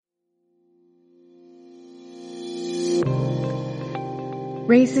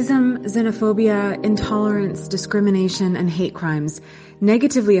Racism, xenophobia, intolerance, discrimination, and hate crimes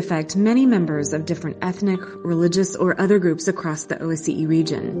negatively affect many members of different ethnic, religious, or other groups across the OSCE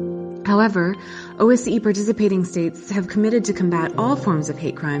region. However, OSCE participating states have committed to combat all forms of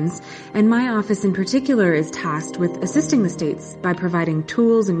hate crimes, and my office in particular is tasked with assisting the states by providing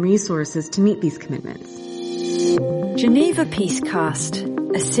tools and resources to meet these commitments. Geneva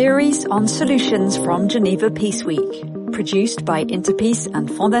Peacecast, a series on solutions from Geneva Peace Week, produced by Interpeace and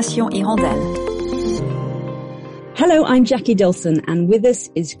Fondation Hirondelle. Hello, I'm Jackie Dawson, and with us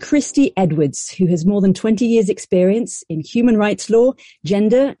is Christy Edwards, who has more than 20 years' experience in human rights law,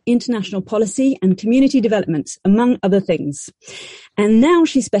 gender, international policy, and community development, among other things. And now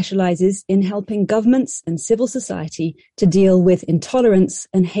she specializes in helping governments and civil society to deal with intolerance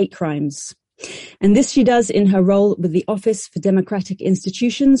and hate crimes. And this she does in her role with the Office for Democratic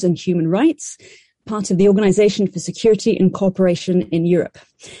Institutions and Human Rights, part of the Organization for Security and Cooperation in Europe.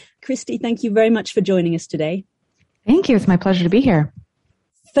 Christy, thank you very much for joining us today. Thank you. It's my pleasure to be here.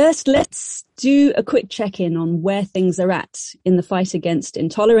 First, let's do a quick check-in on where things are at in the fight against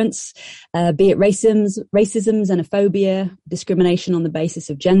intolerance, be it racism, xenophobia, discrimination on the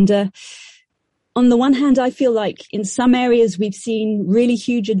basis of gender. On the one hand, I feel like in some areas we've seen really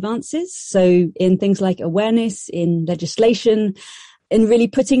huge advances. So in things like awareness, in legislation, in really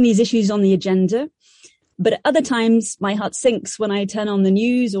putting these issues on the agenda. But at other times, my heart sinks when I turn on the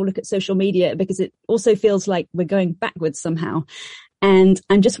news or look at social media, because it also feels like we're going backwards somehow. And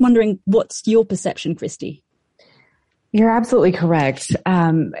I'm just wondering, what's your perception, Christy? You're absolutely correct.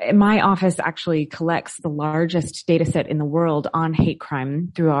 My office actually collects the largest data set in the world on hate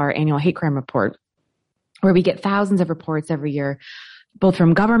crime through our annual hate crime report, where we get thousands of reports every year, both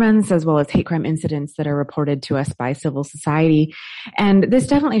from governments as well as hate crime incidents that are reported to us by civil society. And this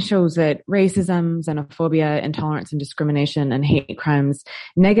definitely shows that racism, xenophobia, intolerance and discrimination and hate crimes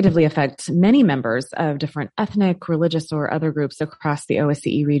negatively affect many members of different ethnic, religious, or other groups across the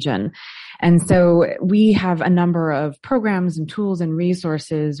OSCE region. And so we have a number of programs and tools and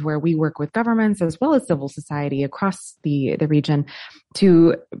resources where we work with governments as well as civil society across the region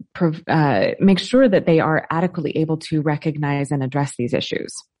to make sure that they are adequately able to recognize and address these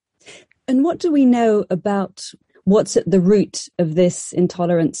issues. And what do we know about what's at the root of this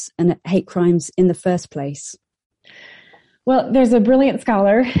intolerance and hate crimes in the first place? Well, there's a brilliant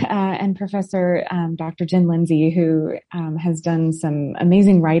scholar and professor, Dr. Jen Lindsay, who has done some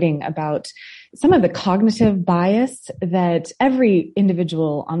amazing writing about some of the cognitive bias that every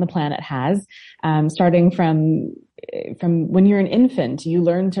individual on the planet has, starting from when you're an infant. You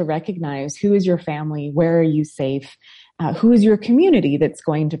learn to recognize who is your family, where are you safe, who is your community that's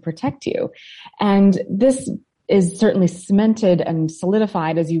going to protect you. And this is certainly cemented and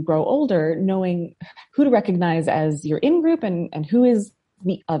solidified as you grow older, knowing who to recognize as your in-group and who is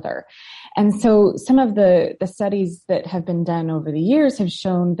the other. And so some of the studies that have been done over the years have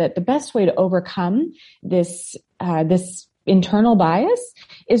shown that the best way to overcome this internal bias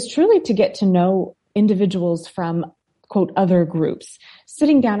is truly to get to know individuals from, quote, other groups,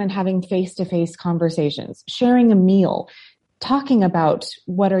 sitting down and having face-to-face conversations, sharing a meal, talking about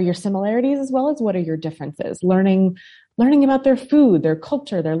what are your similarities as well as what are your differences, learning about their food, their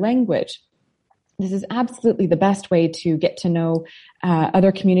culture, their language. This is absolutely the best way to get to know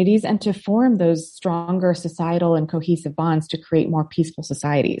other communities and to form those stronger societal and cohesive bonds to create more peaceful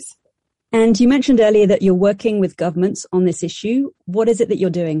societies. And you mentioned earlier that you're working with governments on this issue. What is it that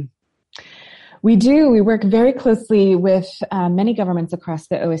you're doing? We do. We work very closely with many governments across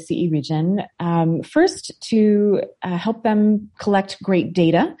the OSCE region. First, to help them collect great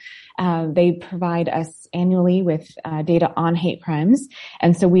data. They provide us annually with data on hate crimes.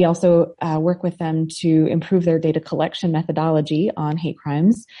 And so we also work with them to improve their data collection methodology on hate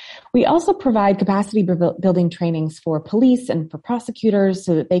crimes. We also provide capacity building trainings for police and for prosecutors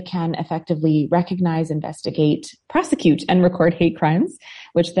so that they can effectively recognize, investigate, prosecute, and record hate crimes,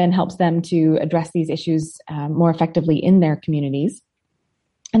 which then helps them to address these issues more effectively in their communities.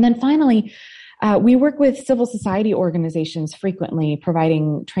 And then finally, we work with civil society organizations frequently,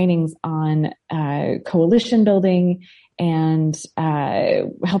 providing trainings on coalition building and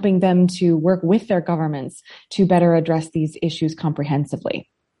helping them to work with their governments to better address these issues comprehensively.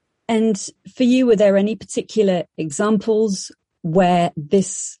 And for you, were there any particular examples where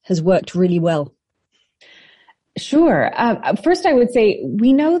this has worked really well? Sure. First, I would say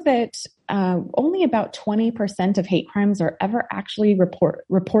we know that only about 20% of hate crimes are ever actually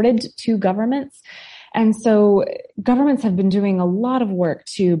reported to governments. And so governments have been doing a lot of work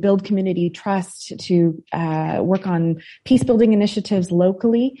to build community trust, to work on peace building initiatives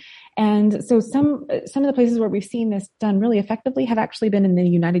locally. And so some of the places where we've seen this done really effectively have actually been in the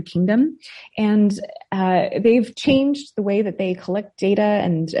United Kingdom. And they've changed the way that they collect data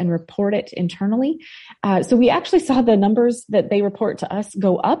and report it internally. So we actually saw the numbers that they report to us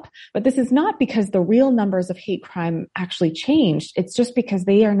go up, but this is not because the real numbers of hate crime actually changed. It's just because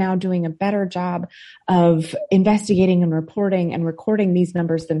they are now doing a better job of investigating and reporting and recording these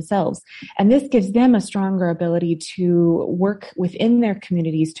numbers themselves. And this gives them a stronger ability to work within their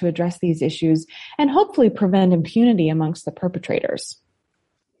communities to address these issues and hopefully prevent impunity amongst the perpetrators.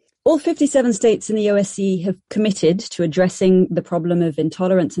 All 57 states in the OSCE have committed to addressing the problem of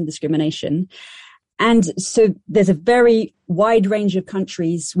intolerance and discrimination. And so there's a very wide range of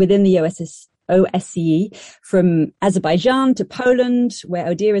countries within the OSCE, from Azerbaijan to Poland, where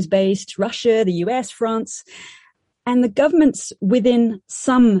ODIHR is based, Russia, the US, France. And the governments within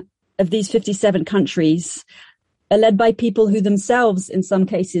some of these 57 countries are led by people who themselves, in some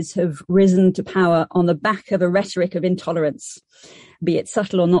cases, have risen to power on the back of a rhetoric of intolerance, be it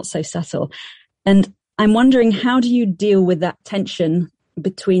subtle or not so subtle. And I'm wondering, how do you deal with that tension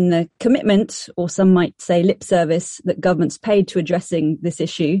between the commitment, or some might say lip service, that governments paid to addressing this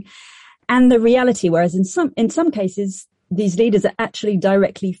issue, and the reality, whereas in some cases, these leaders are actually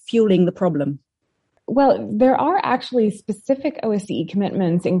directly fueling the problem? Well, there are actually specific OSCE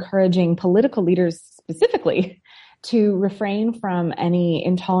commitments encouraging political leaders specifically to refrain from any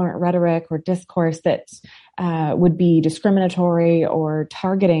intolerant rhetoric or discourse that would be discriminatory or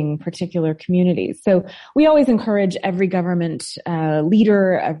targeting particular communities. So we always encourage every government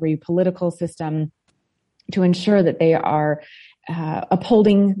leader, every political system to ensure that they are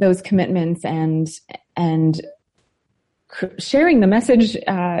upholding those commitments and sharing the message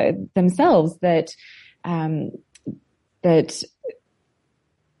themselves that that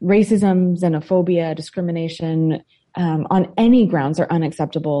racism, xenophobia, discrimination on any grounds are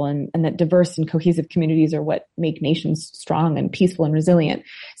unacceptable, and that diverse and cohesive communities are what make nations strong and peaceful and resilient.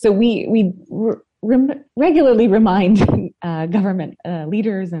 So we regularly remind government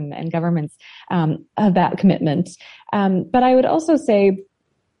leaders and governments of that commitment. But I would also say,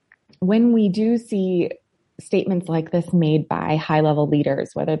 when we do see statements like this made by high-level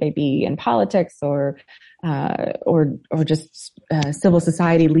leaders, whether they be in politics or just civil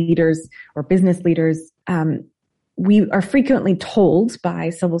society leaders or business leaders, we are frequently told by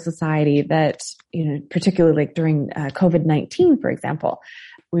civil society that, particularly like during COVID-19, for example,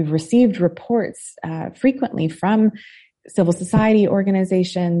 we've received reports frequently from civil society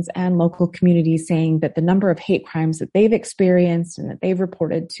organizations and local communities saying that the number of hate crimes that they've experienced and that they've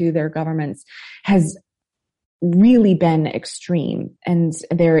reported to their governments has really been extreme, and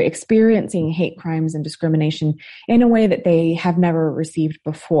they're experiencing hate crimes and discrimination in a way that they have never received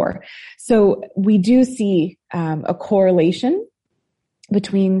before. So we do see a correlation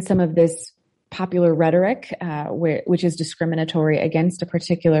between some of this popular rhetoric, which is discriminatory against a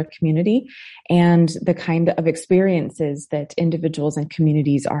particular community, and the kind of experiences that individuals and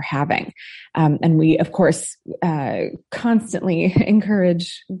communities are having. And we, of course, constantly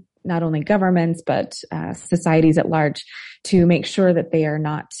encourage not only governments, but societies at large to make sure that they are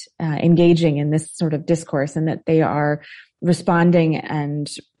not engaging in this sort of discourse, and that they are responding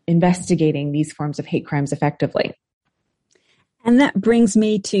and investigating these forms of hate crimes effectively. And that brings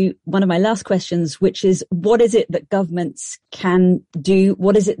me to one of my last questions, which is, what is it that governments can do?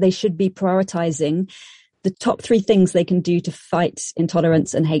 What is it they should be prioritizing? The top 3 things they can do to fight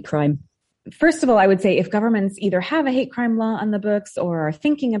intolerance and hate crime. First of all, I would say if governments either have a hate crime law on the books or are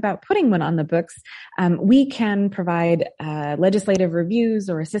thinking about putting one on the books, we can provide legislative reviews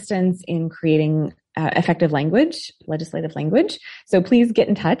or assistance in creating effective legislative language. So please get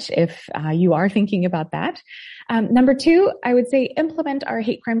in touch if you are thinking about that. Number 2, I would say implement our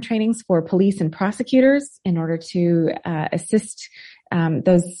hate crime trainings for police and prosecutors in order to assist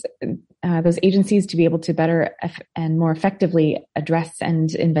those agencies to be able to better and more effectively address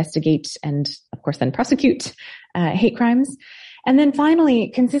and investigate and, of course, then prosecute hate crimes. And then finally,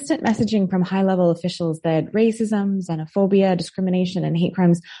 consistent messaging from high-level officials that racism, xenophobia, discrimination, and hate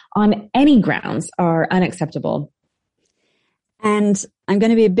crimes on any grounds are unacceptable. And I'm going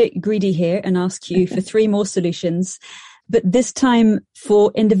to be a bit greedy here and ask you for 3 more solutions, but this time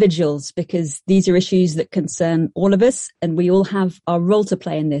for individuals, because these are issues that concern all of us and we all have our role to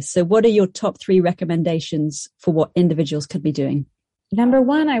play in this. So what are your top 3 recommendations for what individuals could be doing? Number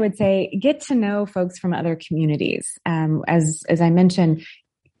 1, I would say get to know folks from other communities. As I mentioned,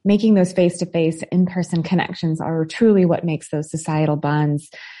 making those face-to-face, in-person connections are truly what makes those societal bonds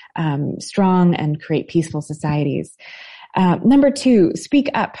strong and create peaceful societies. Number 2, speak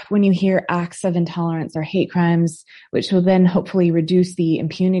up when you hear acts of intolerance or hate crimes, which will then hopefully reduce the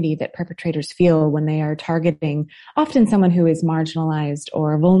impunity that perpetrators feel when they are targeting often someone who is marginalized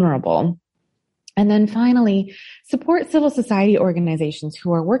or vulnerable. And then finally, support civil society organizations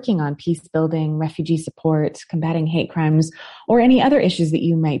who are working on peace building, refugee support, combating hate crimes, or any other issues that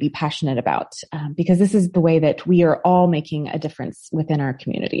you might be passionate about, because this is the way that we are all making a difference within our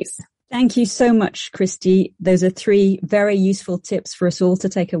communities. Thank you so much, Christy. Those are 3 very useful tips for us all to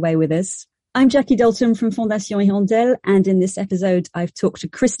take away with us. I'm Jackie Dalton from Fondation Hirondelle, and in this episode, I've talked to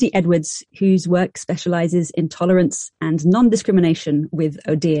Christy Edwards, whose work specializes in tolerance and non-discrimination with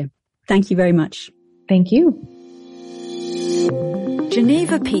ODIHR. Thank you very much. Thank you.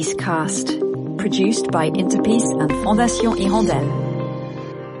 Geneva Peace Cast, produced by Interpeace and Fondation Hirondelle.